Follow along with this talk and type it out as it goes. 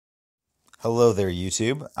Hello there,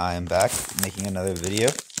 YouTube. I am back making another video,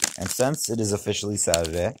 and since it is officially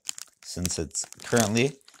Saturday, since it's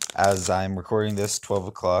currently, as I'm recording this, 12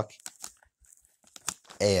 o'clock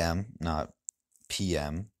a.m., not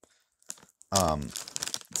p.m.,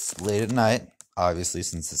 it's late at night, obviously,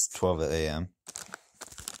 since it's 12 a.m.,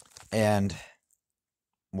 and,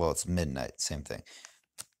 well, it's midnight, same thing.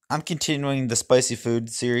 I'm continuing the spicy food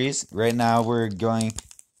series. Right now, we're going,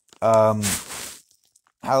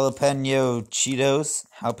 jalapeno Cheetos,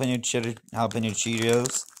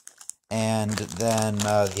 and then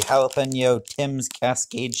the jalapeno Tim's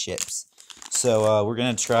Cascade chips. So we're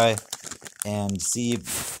gonna try and see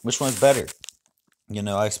which one's better. You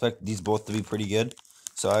know, I expect these both to be pretty good.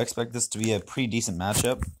 So I expect this to be a pretty decent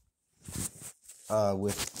matchup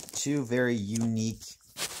with two very unique,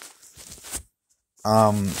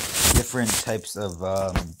 different types of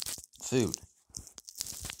food.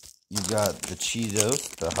 You've got the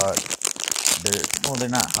Cheetos, the hot. They're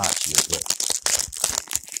not hot Cheetos, but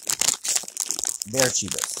they're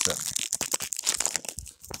Cheetos. So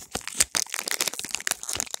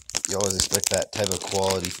you always expect that type of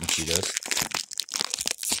quality from Cheetos.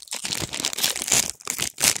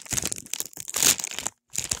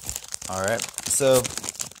 All right, so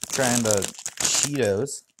trying the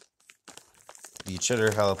Cheetos, the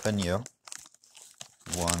cheddar jalapeno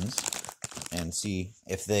ones, and see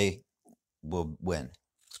if they will win.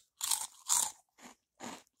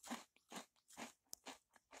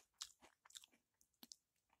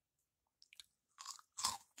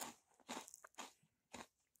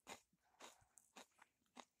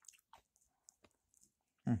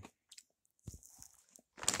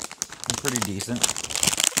 Pretty decent.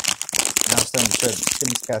 Now it's time to try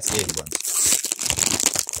Tim's Cascade ones.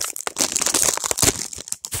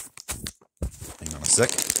 Hang on a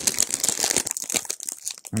sec.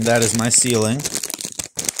 And that is my ceiling.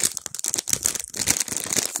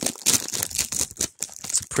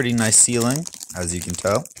 It's a pretty nice ceiling, as you can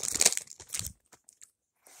tell.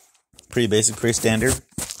 Pretty basic, pretty standard.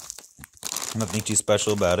 Nothing too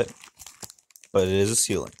special about it, but it is a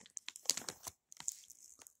ceiling.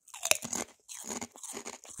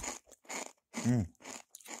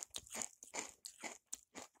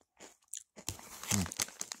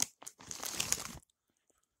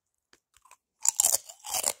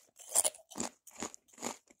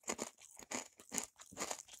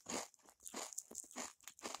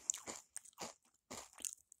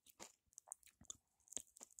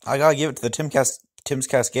 I gotta give it to the Tim's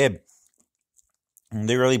Cascade.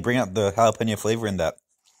 They really bring out the jalapeno flavor in that.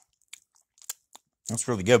 That's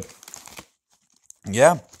really good.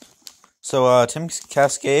 Yeah. So, Tim's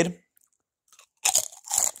Cascade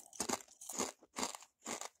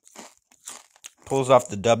pulls off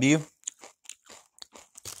the W,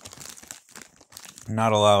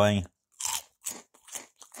 not allowing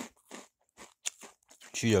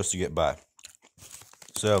Cheetos to get by.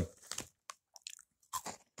 So,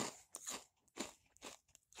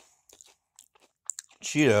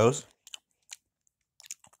 Cheetos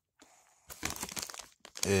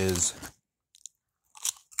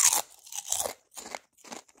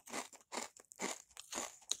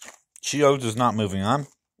is not moving on,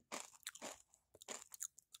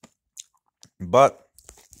 but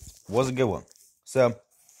was a good one. So,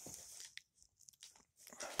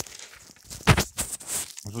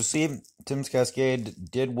 as we see, Tim's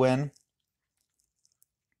Cascade did win.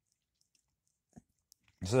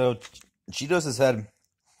 So, Cheetos has had,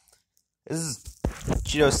 this is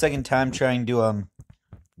Cheetos' second time trying to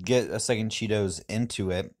get a second Cheetos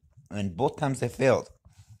into it, and both times they failed.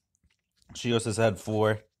 Cheetos has had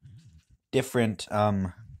 4 different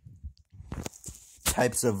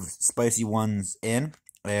types of spicy ones in,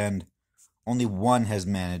 and only one has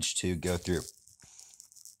managed to go through.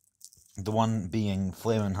 The one being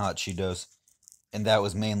Flamin' Hot Cheetos, and that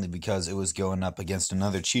was mainly because it was going up against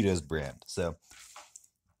another Cheetos brand. So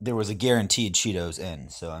there was a guaranteed Cheetos in.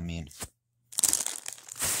 So I mean,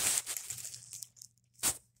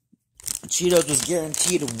 Cheetos was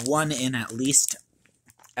guaranteed 1 in at least.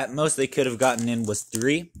 At most they could have gotten in was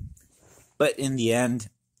 3. But in the end,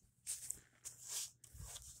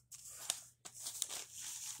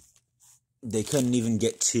 they couldn't even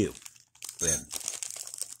get 2 in.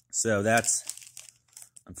 So that's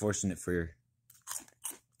unfortunate for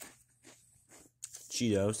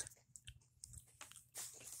Cheetos.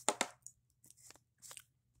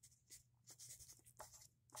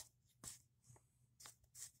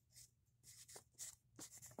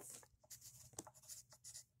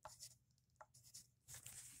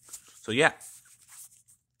 So yeah,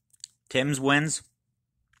 Tim's wins,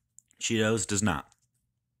 Cheetos does not.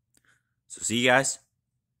 So see you guys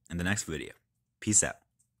in the next video. Peace out.